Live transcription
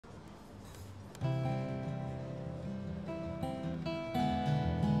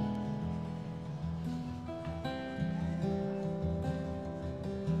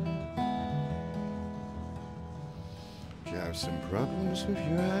have some problems with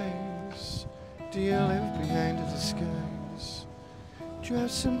your eyes? Do you live behind a disguise? Do you have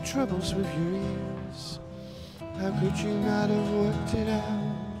some troubles with your ears? How could you not have worked it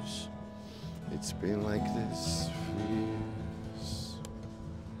out? It's been like this for years.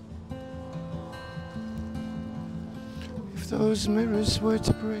 If those mirrors were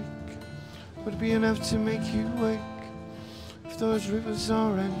to break, would it be enough to make you wake? If those rivers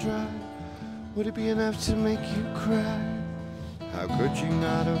all ran dry, would it be enough to make you cry? How could you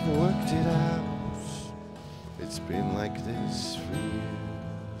not have worked it out? It's been like this for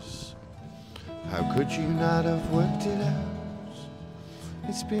years. How could you not have worked it out?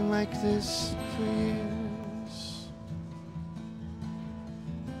 It's been like this for years.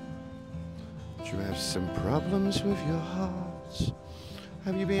 Do you have some problems with your heart?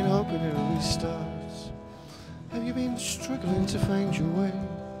 Have you been hoping it'll restart? Have you been struggling to find your way?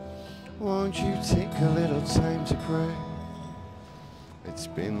 Won't you take a little time to pray? It's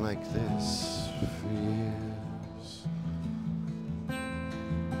been like this for years.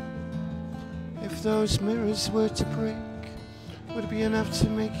 If those mirrors were to break, would it be enough to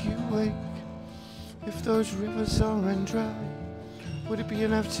make you wake? If those rivers all ran dry, would it be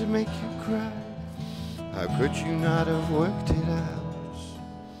enough to make you cry? How could you not have worked it out?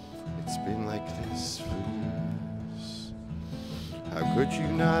 It's been like this for years. How could you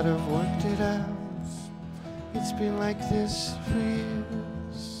not have worked it out? It's been like this for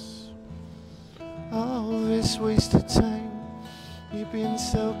years. All this wasted time, you've been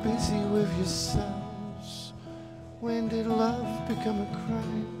so busy with yourselves. When did love become a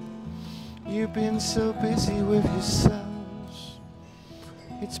crime? You've been so busy with yourselves.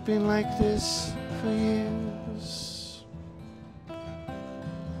 It's been like this for years.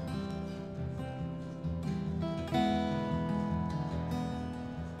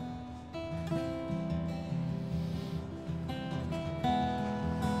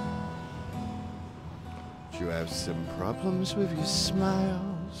 You have some problems with your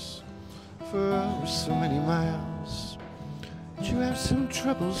smiles for oh so many miles. Do you have some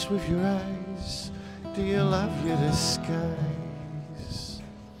troubles with your eyes? Do you love your disguise?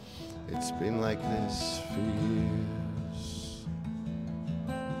 It's been like this for years.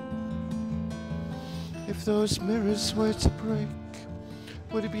 If those mirrors were to break,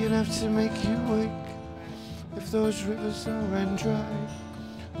 would it be enough to make you wake? If those rivers all ran dry,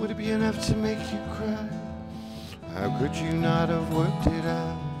 would it be enough to make you cry? How could you not have worked it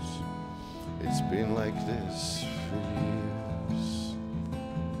out? It's been like this for years.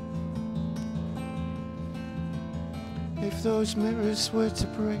 If those mirrors were to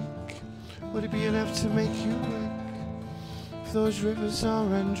break, would it be enough to make you wake? If those rivers all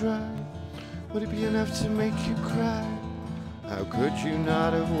ran dry, would it be enough to make you cry? How could you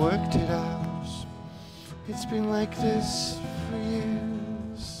not have worked it out? It's been like this for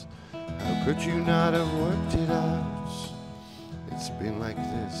years. How could you not have worked it out? It's been like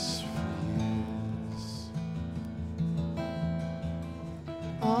this for years.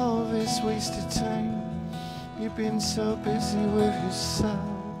 All this wasted time, you've been so busy with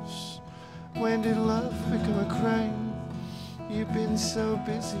yourselves. When did love become a crime? You've been so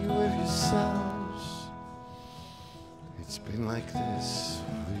busy with yourselves. It's been like this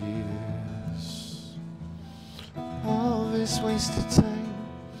for years. All this wasted time,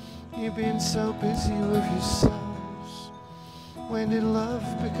 you've been so busy with yourselves. When did love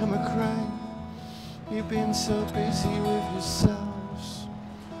become a crime? You've been so busy with yourselves.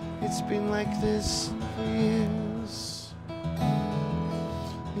 It's been like this for years.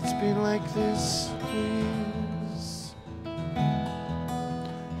 It's been like this for years.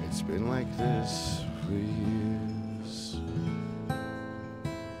 It's been like this for years.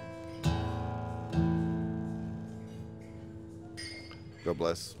 God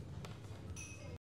bless.